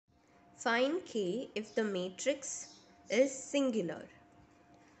Find K if the matrix is singular.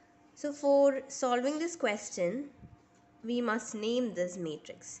 So for solving this question, we must name this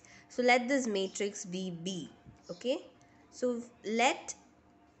matrix. So let this matrix be B. Okay. So let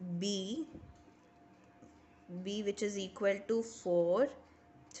B which is equal to 4,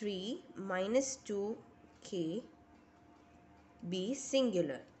 3 minus 2k be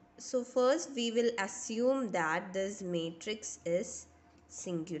singular. So first we will assume that this matrix is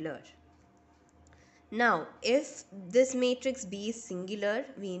singular. Now, if this matrix B is singular,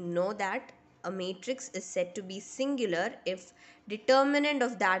 we know that a matrix is said to be singular if determinant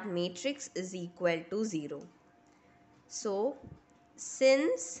of that matrix is equal to 0. So,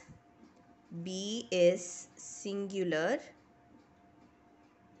 since B is singular,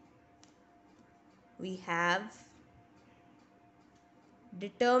 we have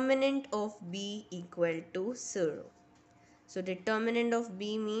determinant of B equal to 0. So determinant of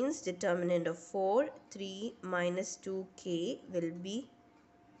B means determinant of 4, 3 minus 2k will be,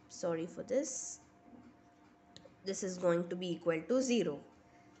 sorry for this is going to be equal to 0.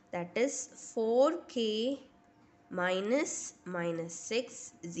 That is 4k minus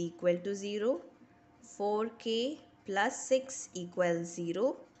 6 is equal to 0. 4k plus 6 equals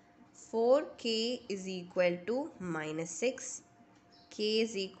 0. 4k is equal to minus 6. K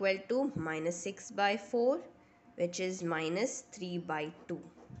is equal to minus 6 by 4, which is minus 3 by 2.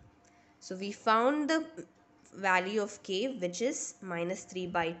 So we found the value of K, which is minus 3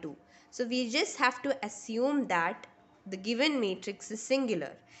 by 2. So we just have to assume that the given matrix is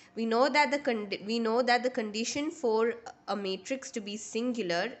singular. We know that the condition for a matrix to be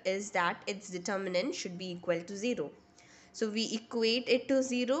singular is that its determinant should be equal to 0. So we equate it to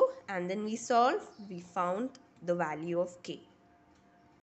 0 and then we solve. We found the value of K.